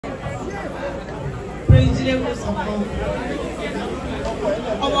lórí Jide Kosoko.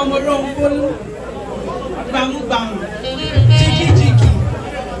 Ọmọ mo ro nbolu. Gbàmúgbàmù. Jìkìjìkì.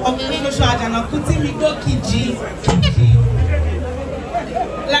 Ọkùnrin lóṣù àjànàkú tí mi gbó kìjì.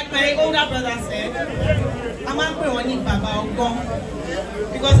 Like my older brother said, I'm not going to Baba Ogon.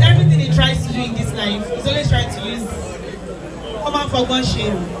 Because everything he tries to do in this life, he's always trying to use common for one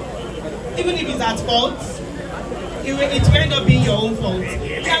shame. Even if he's at fault, it will end up being your own fault.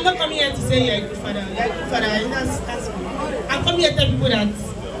 So I'm not coming here to say you're a good father. You're a good father. That's I'm coming here to tell people that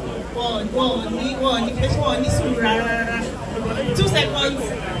 2 seconds,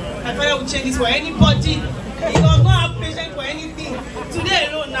 my father will change this for anybody. He does not have patience for anything. Today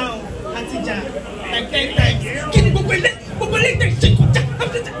alone now, Atija, like 10 times.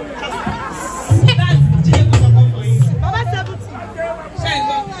 That's Jide Kosoko for you. Baba 70.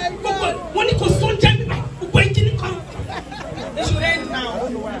 They should end now.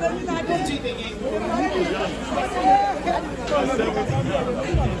 Don't do it again.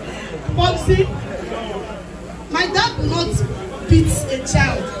 Popsy, my dad will not beat a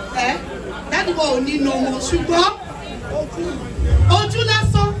child. That one need no more sugar. Ojú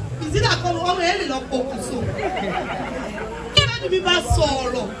lásán, ìdílé àkọlù ọmọ ẹ̀ lè lọ pokùnso. Kí ló ní bí bá sọ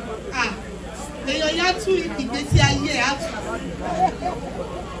ọ̀rọ̀? Èèyàn yá tú ìgbésí ayé ẹ̀ á tú.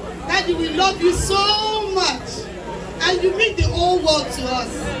 Daddy, we love you so much, and you mean the whole world to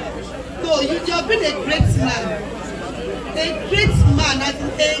us. So you've been a great man, as in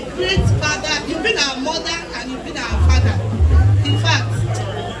a great father. You've been our mother and you've been our father. In fact,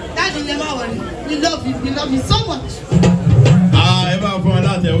 Daddy, never worry. We love you so much. Fún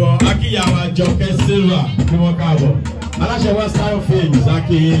alátẹ̀wọ́ akíyàwó Jọkẹ́ Silva ni wọ́n káàbọ̀ aláṣẹwọ́ style films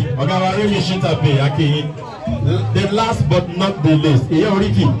akíyín ọ̀gá wa Remy Shitape akíyín the last but not the least ìyá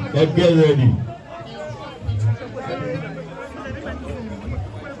oríkì ẹgbẹ́ rẹ̀dì.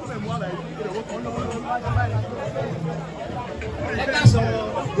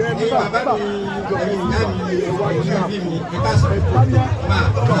 Bàbá mi ìyá mi ìwà bí mi ìta sọ̀rọ̀ máa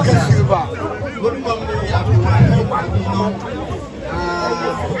Jọkẹ́ Silva orúkọ mi àbúrò iná.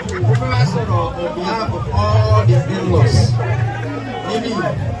 Professor on behalf of all the in-laws. Maybe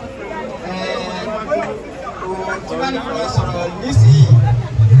Tivani Professor Lisi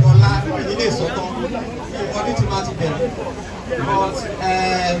Ola Ilé Soto body to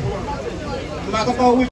but